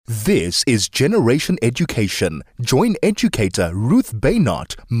This is Generation Education. Join educator Ruth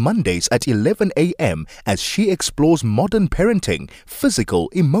Baynard Mondays at 11 a.m. as she explores modern parenting, physical,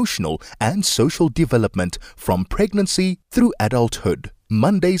 emotional, and social development from pregnancy through adulthood.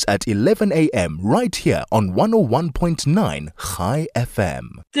 Mondays at 11 a.m. right here on 101.9 High FM.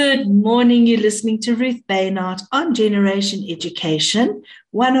 Good morning. You're listening to Ruth Baynard on Generation Education,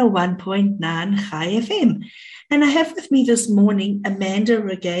 101.9 High FM. And I have with me this morning Amanda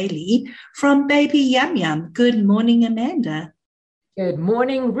Rogaly from Babyyumyum. Good morning, Amanda. Good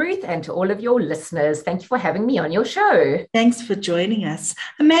morning, Ruth, and to all of your listeners. Thank you for having me on your show. Thanks for joining us.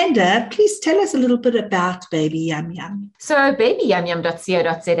 Amanda, please tell us a little bit about Babyyumyum. So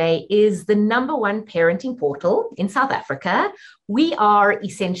babyyumyum.co.za is the number one parenting portal in South Africa. We are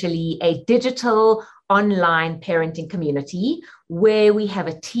essentially a digital online parenting community where we have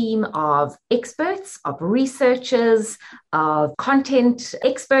a team of experts, of researchers, of content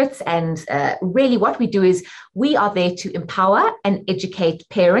experts. And really what we do is we are there to empower and educate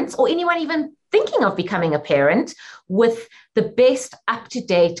parents or anyone even thinking of becoming a parent with the best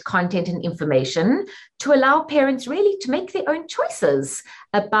up-to-date content and information to allow parents really to make their own choices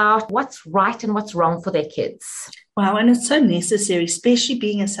about what's right and what's wrong for their kids. Wow, and it's so necessary, especially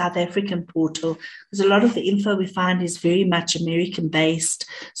being a South African portal, because a lot of the info we find is very much American-based.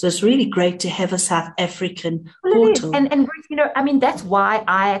 So it's really great to have a South African portal. And you know, I mean, that's why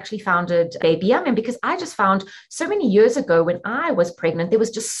I actually founded Babyyumyum, because I just found so many years ago when I was pregnant, there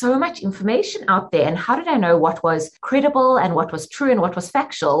was just so much information out there. And how did I know what was credible and what was true and what was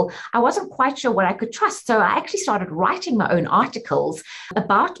factual? I wasn't quite sure what I could trust. So I actually started writing my own articles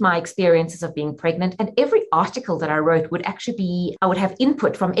about my experiences of being pregnant. And every article that I wrote would actually be, I would have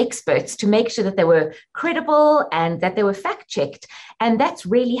input from experts to make sure that they were credible and that they were fact-checked. And that's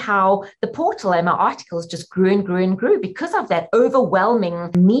really how the portal and my articles just grew and grew and grew because of that overwhelming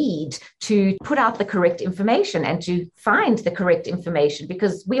need to put out the correct information and to find the correct information,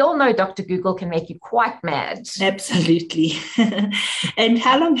 because we all know Dr. Google can make you quite mad. Absolutely. And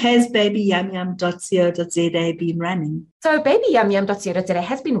how long has babyyumyum.co.za been running? So babyyumyum.co.za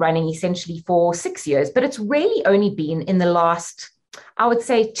has been running essentially for 6 years, but it's really only been in the last, I would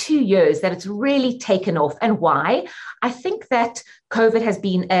say, 2 years that it's really taken off. And why? I think that COVID has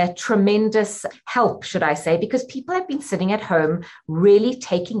been a tremendous help, should I say, because people have been sitting at home really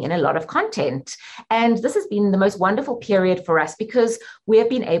taking in a lot of content. And this has been the most wonderful period for us because we have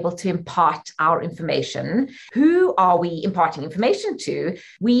been able to impart our information. Who are we imparting information to?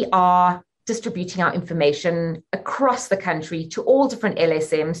 We are distributing our information across the country to all different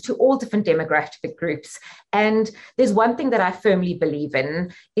LSMs, to all different demographic groups. And there's one thing that I firmly believe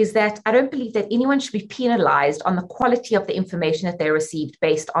in is that I don't believe that anyone should be penalized on the quality of the information that they received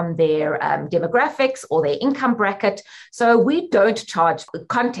based on their demographics or their income bracket. So we don't charge the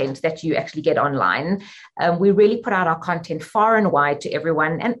content that you actually get online. We really put out our content far and wide to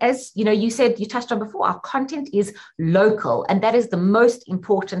everyone. And as you know, you touched on before, our content is local. And that is the most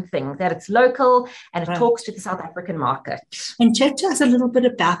important thing, that it's local and it talks to the South African market. And chat to us a little bit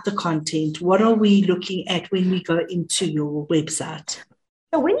about the content. What are we looking at when we go into your website?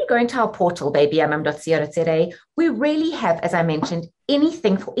 So when you go into our portal, babyyumyum.co.za, we really have, as I mentioned,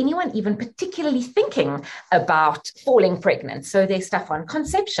 anything for anyone even particularly thinking about falling pregnant. So there's stuff on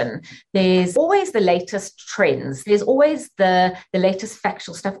conception. There's always the latest trends. There's always the latest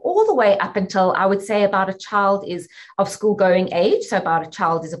factual stuff, all the way up until I would say about a child is of school-going age. So about a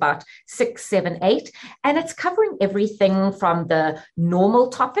child is about 6, 7, 8. And it's covering everything from the normal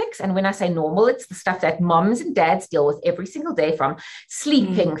topics. And when I say normal, it's the stuff that moms and dads deal with every single day, from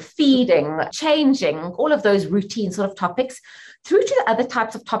sleeping, feeding, changing, all of those routine sort of topics, through to the other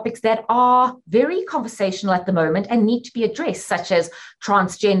types of topics that are very conversational at the moment and need to be addressed, such as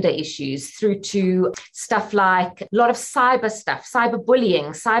transgender issues, through to stuff like a lot of cyber stuff, cyberbullying,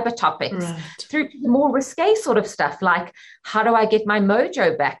 cyber topics, through to the more risque sort of stuff like how do I get my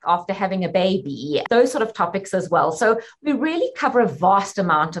mojo back after having a baby, those sort of topics as well. So we really cover a vast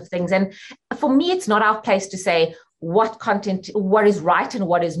amount of things. And for me, it's not our place to say, what content, what is right and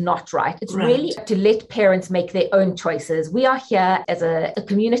what is not right. It's really to let parents make their own choices. We are here as a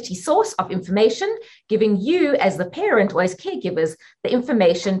community source of information, giving you as the parent or as caregivers the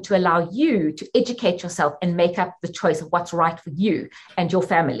information to allow you to educate yourself and make up the choice of what's right for you and your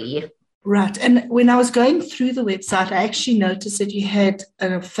family. Right. And when I was going through the website, I actually noticed that you had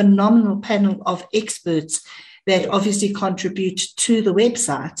a phenomenal panel of experts. that obviously contribute to the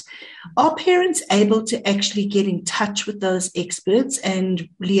website. Are parents able to actually get in touch with those experts and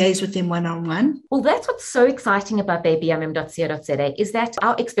liaise with them one-on-one? Well, that's what's so exciting about babyyumyum.co.za is that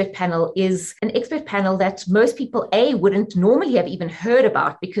our expert panel is an expert panel that most people, A, wouldn't normally have even heard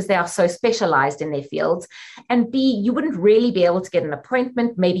about because they are so specialized in their fields, and B, you wouldn't really be able to get an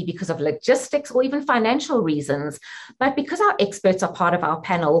appointment, maybe because of logistics or even financial reasons. But because our experts are part of our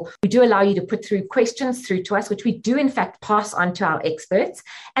panel, we do allow you to put through questions through to us, which we do in fact pass on to our experts.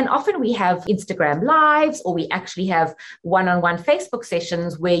 And often we have Instagram lives, or we actually have one-on-one Facebook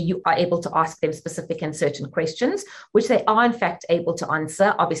sessions where you are able to ask them specific and certain questions, which they are in fact able to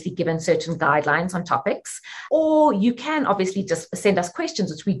answer, obviously given certain guidelines on topics. Or you can obviously just send us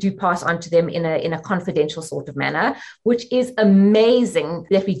questions, which we do pass on to them in a confidential sort of manner, which is amazing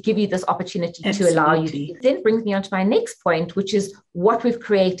that we give you this opportunity Absolutely. to allow you. It then brings me on to my next point, which is what we've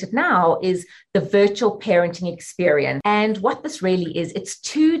created now is the virtual parenting experience. And what this really is, it's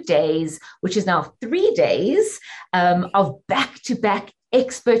 2 days, which is now 3 days of back-to-back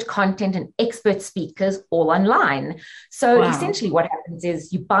expert content and expert speakers all online. So essentially what happens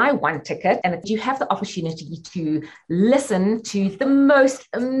is you buy one ticket and you have the opportunity to listen to the most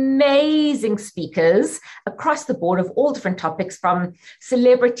amazing speakers across the board of all different topics, from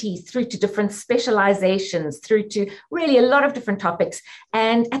celebrities through to different specializations, through to really a lot of different topics.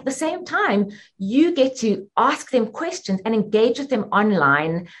 And at the same time, you get to ask them questions and engage with them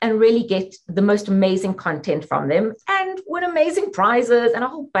online and really get the most amazing content from them and win amazing prizes and a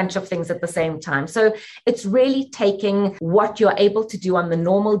whole bunch of things at the same time. So it's really taking what you're able to do on the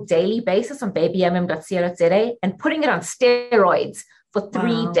normal daily basis on babyyumyum.co.za and putting it on steroids for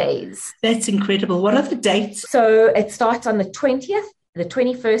 3 days. That's incredible. What are the dates? So it starts on the 20th, the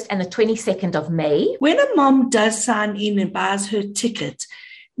 21st, and the 22nd of May. When a mom does sign in and buys her ticket,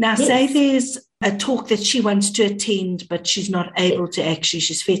 now say there's a talk that she wants to attend, but she's not able to actually,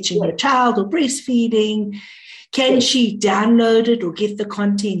 she's fetching her child or breastfeeding. Can she download it or get the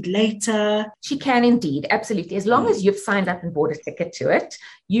content later? She can indeed, absolutely. As long as you've signed up and bought a ticket to it,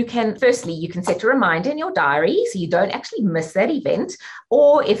 you can set a reminder in your diary so you don't actually miss that event.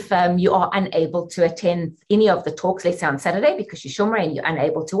 Or if you are unable to attend any of the talks, let's say on Saturday, because you're Shumra and you're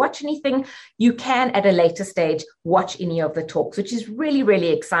unable to watch anything, you can at a later stage watch any of the talks, which is really, really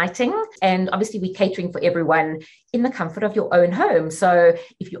exciting. And obviously we're catering for everyone in the comfort of your own home. So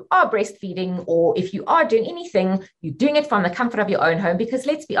if you are breastfeeding or if you are doing anything, you're doing it from the comfort of your own home, because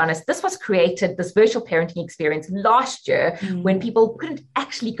let's be honest, this was created, this virtual parenting experience last year when people couldn't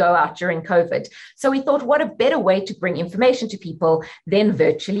actually go out during COVID. So we thought, what a better way to bring information to people than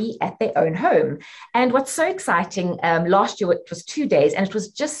virtually at their own home. And what's so exciting, last year it was 2 days and it was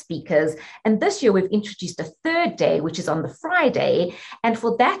just speakers. And this year we've introduced a third day, which is on the Friday. And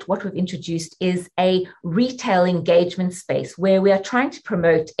for that, what we've introduced is a retail engagement space where we are trying to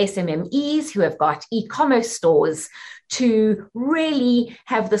promote SMMEs who have got e-commerce stores to really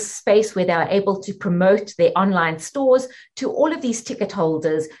have the space where they're able to promote their online stores to all of these ticket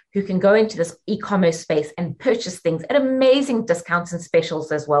holders who can go into this e-commerce space and purchase things at amazing discounts and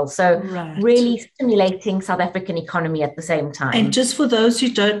specials as well. So really stimulating South African economy at the same time. And just for those who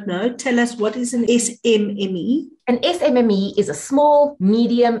don't know, tell us, what is an SMME? An SMME is a small,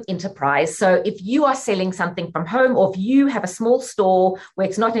 medium enterprise. So if you are selling something from home, or if you have a small store where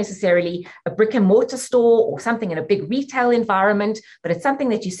it's not necessarily a brick and mortar store or something in a big retail environment, but it's something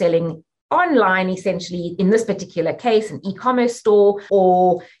that you're selling online, essentially, in this particular case, an e-commerce store,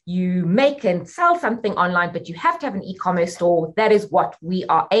 or you make and sell something online, but you have to have an e-commerce store. That is what we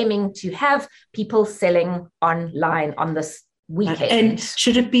are aiming to have people selling online on this weekend. And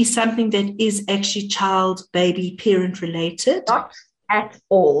should it be something that is actually child, baby, parent related? Not at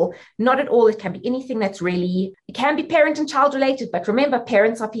all. Not at all. It can be anything that's really, it can be parent and child related, but remember,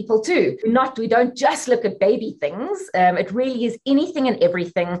 parents are people too. We don't just look at baby things. It really is anything and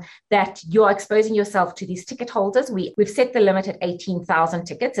everything that you're exposing yourself to these ticket holders. We've set the limit at 18,000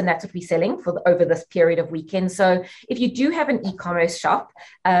 tickets, and that's what we're selling for over this period of weekend. So if you do have an e-commerce shop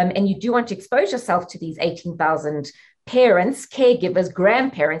and you do want to expose yourself to these 18,000 parents, caregivers,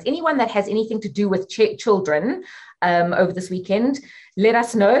 grandparents, anyone that has anything to do with children over this weekend, let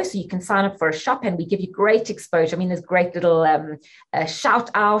us know so you can sign up for a shop and we give you great exposure. I mean, there's great little shout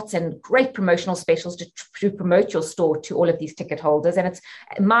outs and great promotional specials to promote your store to all of these ticket holders. And it's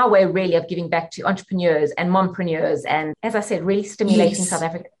my way really of giving back to entrepreneurs and mompreneurs. And as I said, really stimulating South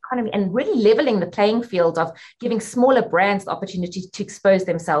African economy and really leveling the playing field of giving smaller brands the opportunity to expose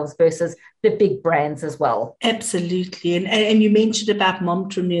themselves versus the big brands as well. Absolutely. And you mentioned about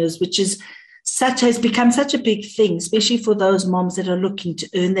mompreneurs, which is has become such a big thing, especially for those moms that are looking to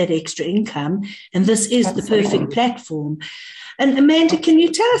earn that extra income. And this is the perfect platform. And Amanda, can you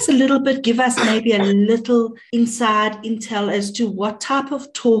tell us a little bit, give us maybe a little inside intel as to what type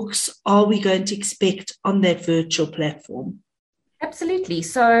of talks are we going to expect on that virtual platform? Absolutely.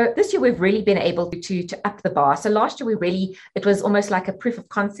 So this year we've really been able to up the bar. So last year it was almost like a proof of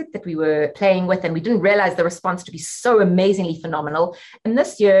concept that we were playing with, and we didn't realize the response to be so amazingly phenomenal. And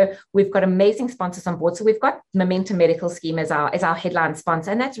this year we've got amazing sponsors on board. So we've got Momentum Medical Scheme as our headline sponsor,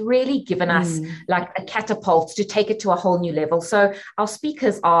 and that's really given us like a catapult to take it to a whole new level. So our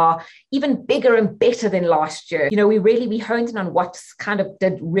speakers are even bigger and better than last year. You know, we honed in on what kind of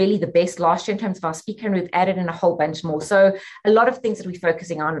did really the best last year in terms of our speaker, and we've added in a whole bunch more. So a lot of things that we're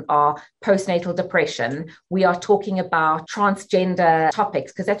focusing on are postnatal depression. We are talking about transgender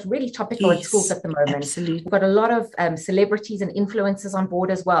topics because that's really topical in schools at the moment. Absolutely. We've got a lot of celebrities and influencers on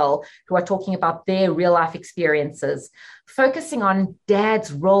board as well who are talking about their real life experiences. Focusing on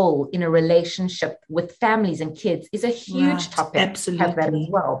dad's role in a relationship with families and kids is a huge topic. Absolutely. Have that as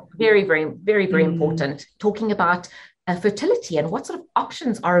well. Very, very, very, very important. Talking about fertility and what sort of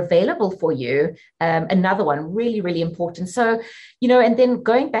options are available for you. Another one, really, really important. So, you know, and then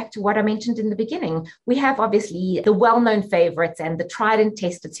going back to what I mentioned in the beginning, we have obviously the well-known favorites and the tried and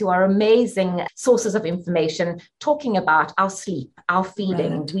tested who are amazing sources of information talking about our sleep, our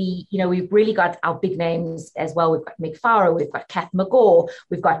feeding. Right. We've really got our big names as well. We've got Meg Farah, we've got Kath McGaw,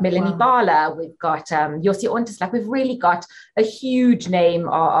 we've got Melanie Bala, we've got Yossi Ontis. Like, we've really got a huge name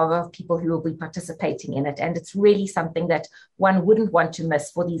of people who will be participating in it. And it's really something that one wouldn't want to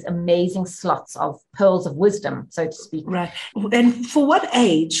miss for these amazing slots of pearls of wisdom, so to speak. Right. And for what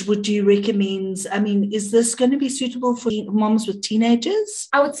age would you recommend? I mean, is this going to be suitable for moms with teenagers?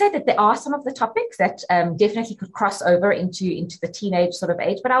 I would say that there are some of the topics that definitely could cross over into the teenage sort of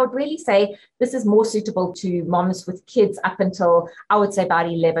age, but I would really say this is more suitable to moms with kids up until, I would say, about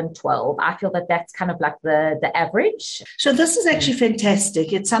 11, 12. I feel that that's kind of like the average. So this is actually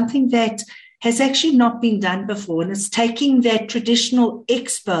fantastic. It's something that has actually not been done before, and it's taking that traditional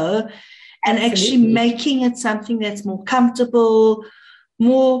expo and actually making it something that's more comfortable,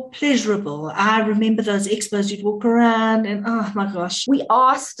 more pleasurable. I remember those expos, you'd walk around and, oh my gosh. We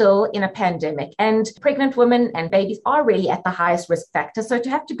are still in a pandemic, and pregnant women and babies are really at the highest risk factor. So to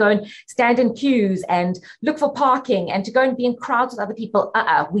have to go and stand in queues and look for parking and to go and be in crowds with other people,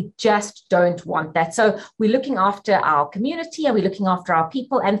 we just don't want that. So we're looking after our community and we're looking after our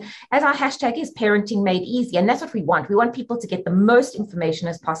people. And as our hashtag is, parenting made easy. And that's what we want. We want people to get the most information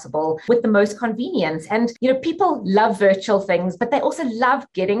as possible with the most convenience. And, you know, people love virtual things, but they also love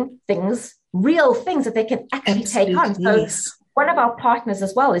getting things, real things that they can actually take on. So one of our partners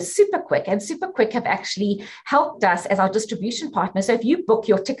as well is Super Quick, and Super Quick have actually helped us as our distribution partner. So if you book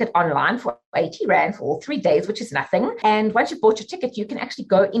your ticket online for 80 Rand for all 3 days, which is nothing, and once you've bought your ticket, you can actually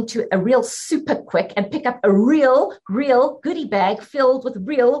go into a real Super Quick and pick up a real goodie bag filled with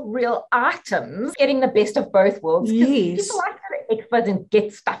real items, getting the best of both worlds. Yes. People like experts and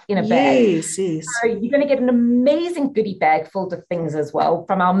get stuff in a bag. Yes. So you're going to get an amazing goodie bag filled with things as well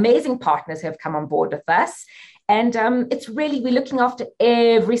from our amazing partners who have come on board with us. And it's really, we're looking after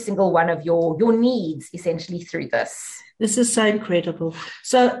every single one of your needs essentially through this. This is so incredible.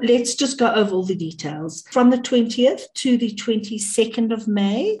 So let's just go over all the details. From the 20th to the 22nd of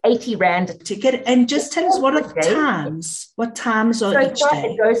May. 80 Rand a ticket. And just tell us what are the times? What times are each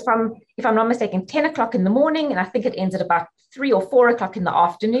day? It goes from, if I'm not mistaken, 10 o'clock in the morning, and I think it ends at about 3 or 4 o'clock in the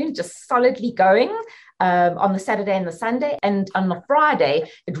afternoon, just solidly going. On the Saturday and the Sunday. And on the Friday,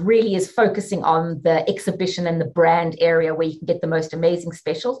 it really is focusing on the exhibition and the brand area where you can get the most amazing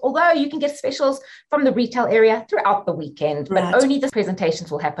specials, although you can get specials from the retail area throughout the weekend, but only the presentations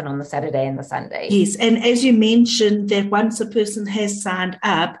will happen on the Saturday and the Sunday. Yes, and as you mentioned, that once a person has signed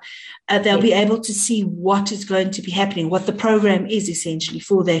up, they'll be able to see what is going to be happening, what the program is essentially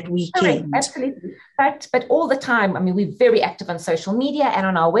for that weekend. Correct, absolutely. But all the time, I mean, we're very active on social media and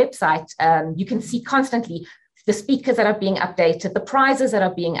on our website. You can see constantly the speakers that are being updated, the prizes that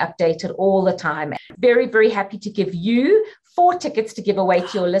are being updated all the time. Very, very happy to give you 4 tickets to give away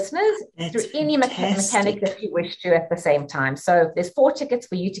to your listeners through any mechanic that you wish to at the same time. So there's 4 tickets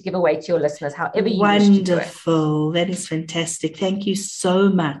for you to give away to your listeners, however you wish to do it. Wonderful. That is fantastic. Thank you so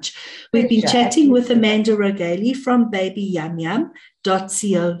much. We've been chatting with Amanda Rogaly from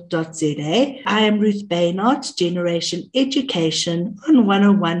Babyyumyum.co.za. I am Ruth Baynott, Generation Education on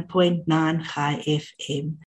 101.9 High FM.